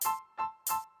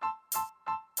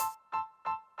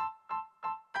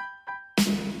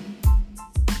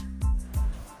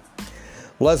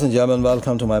Ladies and gentlemen,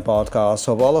 welcome to my podcast.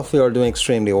 Hope all of you are doing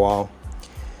extremely well.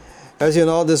 As you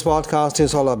know, this podcast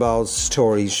is all about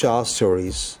stories, short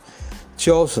stories,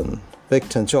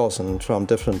 picked and chosen from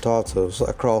different authors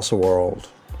across the world,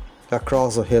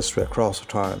 across the history, across the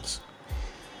times.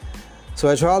 So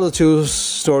I try to choose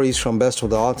stories from best of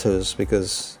the authors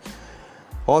because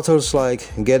authors like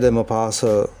G.D.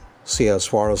 Maupassant, C.S.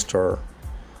 Forester,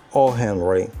 O.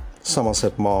 Henry,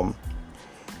 Somerset Maugham,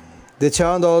 they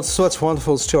churned out such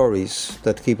wonderful stories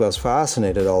that keep us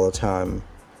fascinated all the time.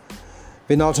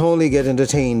 We not only get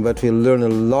entertained, but we learn a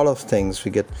lot of things.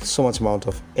 We get so much amount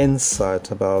of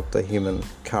insight about the human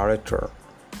character.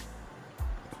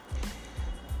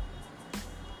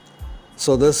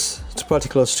 So this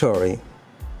particular story,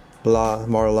 La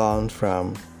Morelande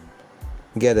from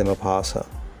G.D. Maupassant.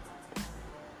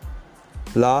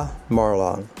 La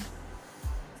Morelande.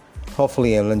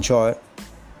 Hopefully you'll enjoy it.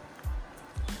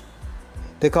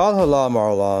 They called her La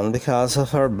Morelande because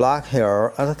of her black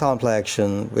hair and a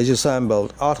complexion which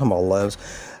resembled autumn olives,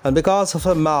 and because of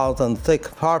her mouth and thick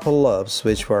purple lips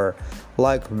which were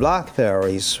like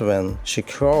blackberries when she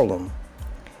curled them.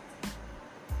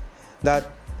 That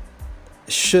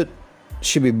should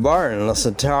she be born as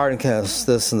a tyrant as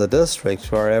this in the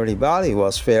district where everybody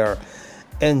was fair,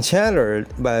 enchanted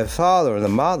by a father and a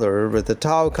mother with the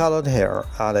tow-colored hair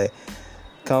and a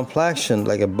complexion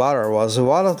like a butter, was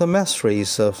one of the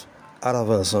mysteries of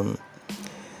atavism.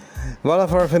 One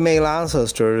of her female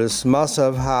ancestors must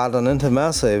have had an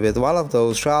intimacy with one of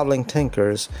those traveling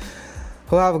tinkers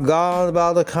who have gone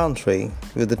about the country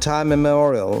with the time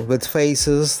immemorial, with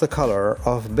faces the color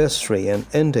of bistri and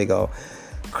indigo,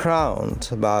 crowned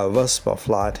by a wisp of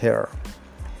light hair.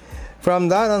 From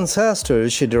that ancestor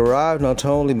she derived not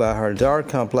only by her dark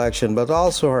complexion but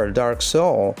also her dark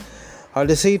soul, her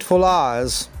deceitful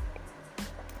eyes,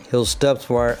 whose steps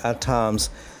were at times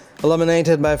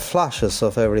illuminated by flashes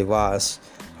of every vice,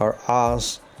 her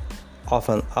eyes of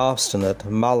an obstinate,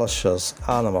 malicious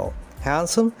animal.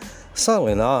 Handsome?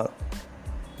 Certainly not.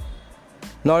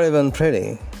 Not even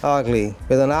pretty. Ugly,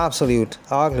 with an absolute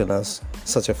ugliness,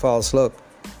 such a false look.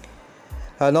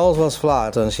 Her nose was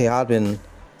flat, and she had been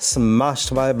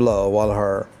smashed by a blow, while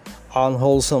her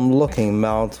unwholesome-looking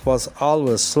mouth was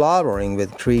always slobbering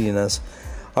with greediness,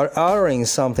 or uttering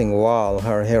something while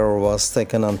her hair was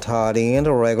thick and untidy and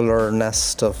a regular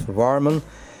nest of vermin,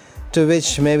 to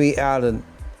which may be added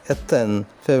a thin,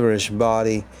 feverish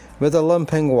body with a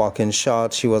limping walk. In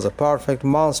short, she was a perfect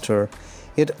monster.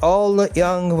 Yet all the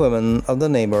young women of the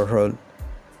neighborhood,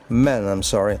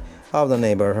 of the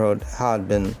neighborhood had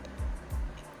been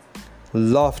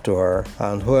love to her,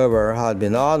 and whoever had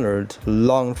been honored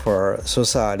longed for her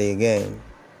society again.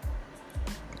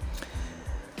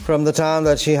 From the time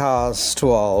that she was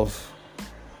 12,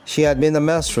 she had been the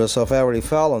mistress of every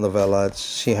fellow in the village.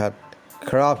 She had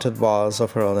corrupted boys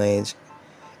of her own age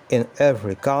in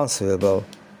every conceivable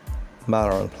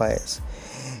manner and place.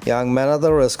 Young men at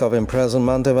the risk of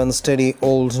imprisonment, even steady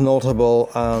old notable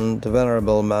and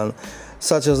venerable men,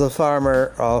 such as the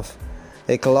farmer of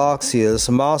Ecloxius,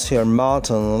 Monsieur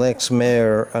Martin,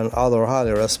 ex-mayor, and other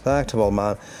highly respectable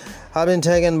men, had been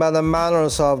taken by the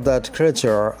manners of that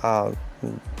creature, and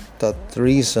that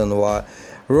reason why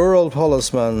rural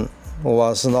policeman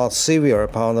was not severe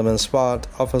upon them in spite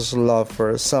of his love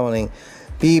for summoning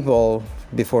people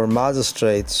before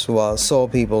magistrates was, so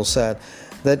people said,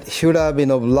 that he would have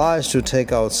been obliged to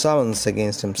take out summons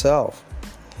against himself.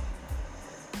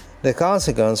 The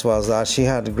consequence was that she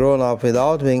had grown up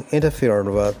without being interfered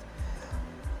with,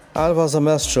 and was the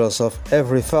mistress of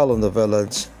every fellow in the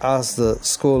village, as the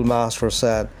schoolmaster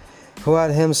said, who had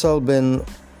himself been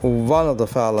one of the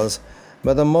fellows.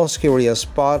 But the most curious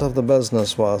part of the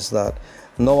business was that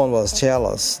no one was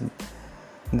jealous.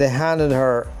 They handed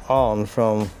her on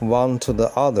from one to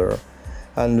the other,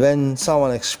 and when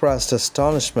someone expressed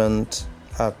astonishment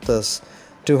at this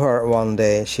to her one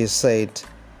day, she said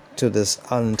to this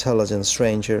unintelligent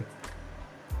stranger,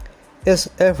 "Is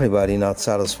everybody not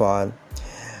satisfied?"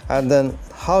 And then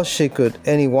how could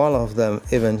any one of them,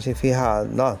 even if he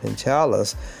had not been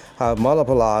jealous, have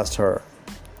monopolized her?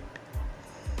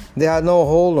 They had no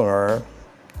hold on her.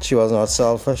 She was not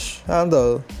selfish, and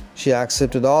though she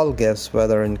accepted all gifts,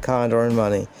 whether in kind or in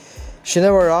money, she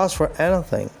never asked for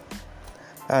anything,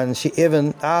 and she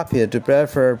even appeared to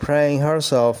prefer praying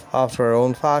herself after her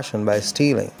own fashion by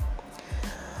stealing.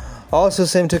 All she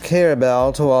seemed to care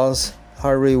about was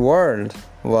her reward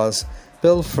was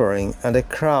pilfering, and a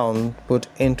crown put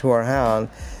into her hand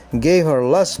gave her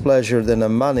less pleasure than the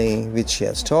money which she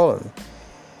had stolen.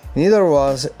 Neither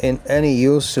was in any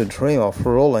use to dream of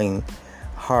ruling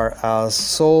her as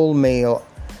sole male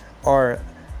or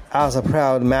as a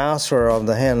proud master of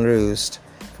the hen roost,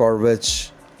 for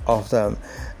which of them,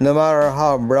 no matter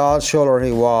how broad-shouldered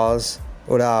he was,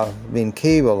 would have been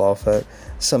capable of it,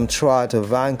 some tried to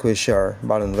vanquish her,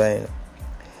 but in vain.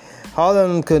 How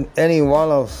then could any one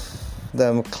of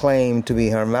them claim to be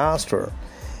her master?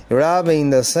 It would have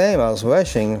been the same as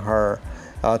wishing her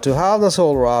to have the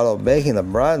sole right of baking the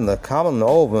bread in the common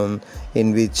oven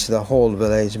in which the whole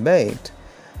village baked.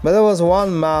 But there was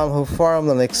one man who formed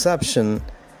an exception,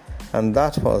 and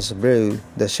that was Brew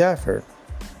the shepherd.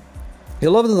 He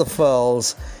lived in the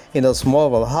fields in a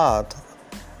small hut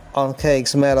on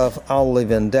cakes made of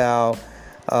unleavened dough,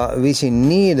 which he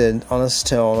kneaded on a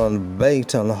stone and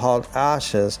baked on hot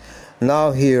ashes.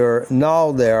 Now here,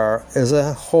 now there is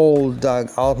a hole dug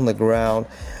out in the ground,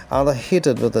 and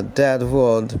heated with the dead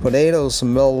wood, potatoes,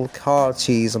 milk, hard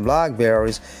cheese,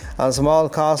 blackberries, and a small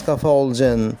cask of old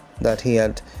gin that he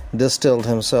had distilled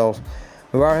himself,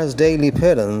 were his daily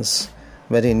pittance.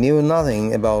 But he knew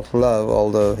nothing about love,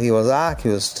 although he was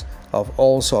accused of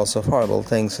all sorts of horrible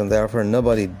things, and therefore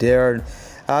nobody dared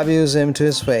abuse him to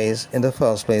his face in the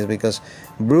first place, because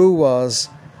Brew was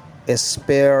a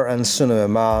spare and sinewy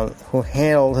man who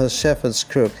handled his shepherd's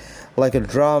crook like a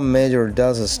drum major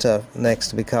does his stuff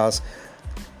next, because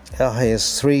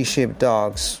his 3 sheep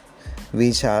dogs,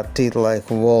 which had teeth like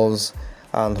wolves,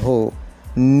 and who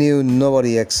knew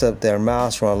nobody except their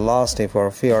master, and lastly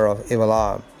for fear of evil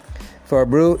eye. For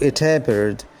Brew it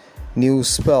tapered new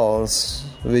spells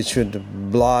which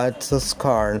would blight the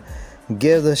corn,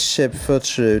 give the sheep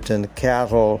foot root and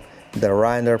cattle the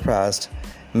rinder pressed,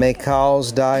 make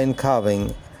cows die in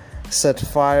calving, set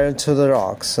fire to the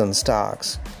rocks and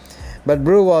stocks. But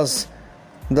Brew was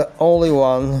the only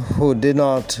one who did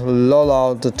not loll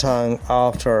out the tongue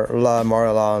after La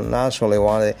Morellan. Naturally,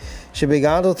 one day she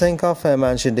began to think of him,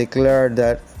 and she declared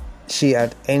that she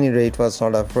at any rate was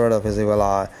not afraid of his evil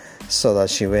eye, so that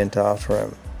she went after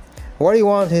him. "What do you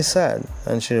want?" he said,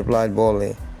 and she replied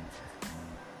boldly,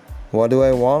 "What do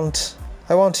I want?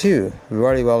 I want you."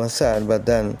 "Very well," he said, "but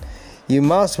then you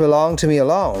must belong to me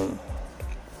alone."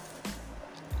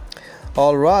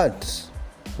 "All right,"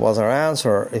 was her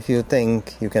answer, "if you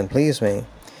think you can please me."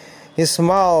 He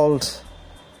smiled,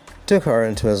 took her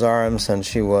into his arms, and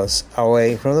she was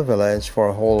away from the village for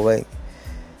a whole week.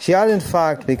 She had in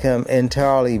fact become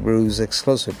entirely Brew's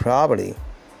exclusive property.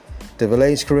 The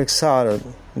village grew excited.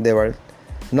 They were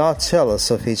not jealous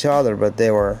of each other, but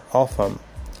they were of him.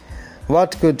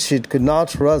 She could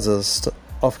not resist.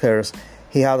 Of course,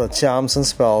 he had the charms and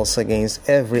spells against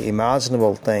every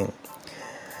imaginable thing.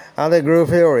 And they grew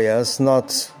furious,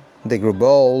 they grew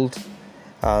bold,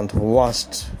 and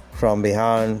watched from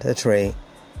behind a tree.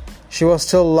 She was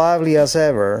still lively as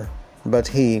ever, but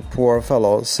he, poor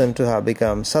fellow, seemed to have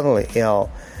become suddenly ill,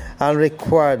 and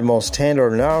required most tender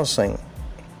nursing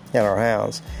at her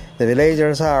hands. The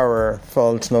villagers, however,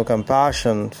 felt no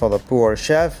compassion for the poor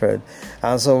shepherd,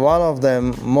 and so one of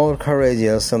them, more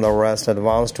courageous than the rest,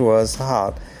 advanced towards the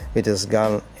hut with his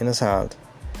gun in his hand.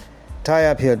 "Tie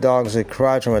up your dogs," he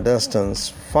cried from a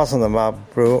distance. "Fasten them up,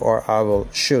 Brew, or I will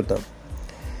shoot them."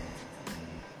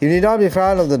 "You need not be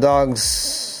frightened of the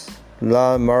dogs,"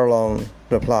 La Morellan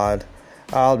replied.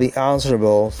 "I'll be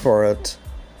answerable for it.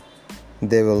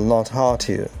 They will not hurt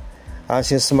you." And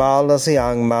she smiled as the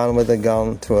young man with the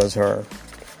gun towards her.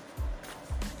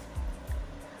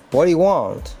 "What do you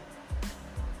want?"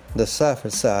 The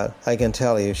shepherd said. "I can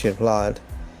tell you," she replied.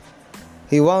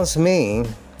 "He wants me,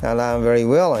 and I am very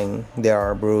willing."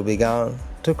 There Brew began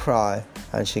to cry,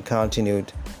 and she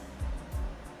continued,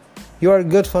 "You are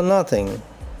good for nothing."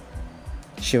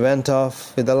 She went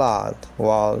off with the lad,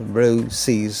 while Brew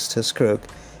seized his crook,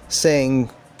 saying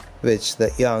which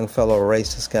the young fellow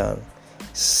raised his gun.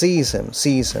 "Seize him,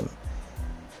 seize him!"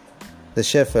 The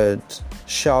shepherd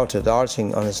shouted,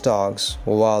 arching on his dogs,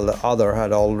 while the other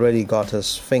had already got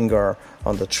his finger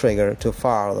on the trigger to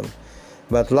fire them.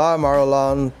 But La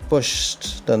Morellan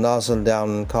pushed the nozzle down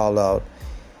and called out,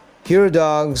 "Here,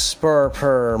 dogs, purr,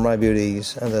 purr, my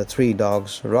beauties!" And the 3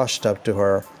 dogs rushed up to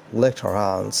her, licked her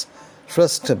hands,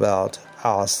 frisked about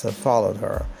as they followed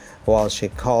her, while she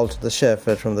called to the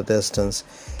shepherd from the distance,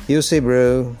 "You see,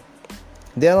 Brew,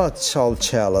 they are not all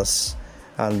jealous."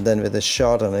 And then with a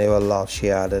short and evil laugh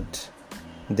she added,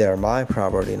 "They are my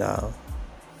property now."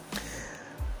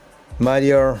 My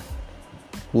dear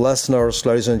listeners,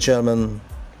 ladies and gentlemen,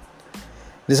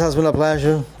 this has been a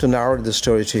pleasure to narrate this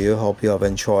story to you. Hope you have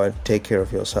enjoyed. Take care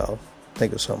of yourself.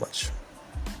 Thank you so much.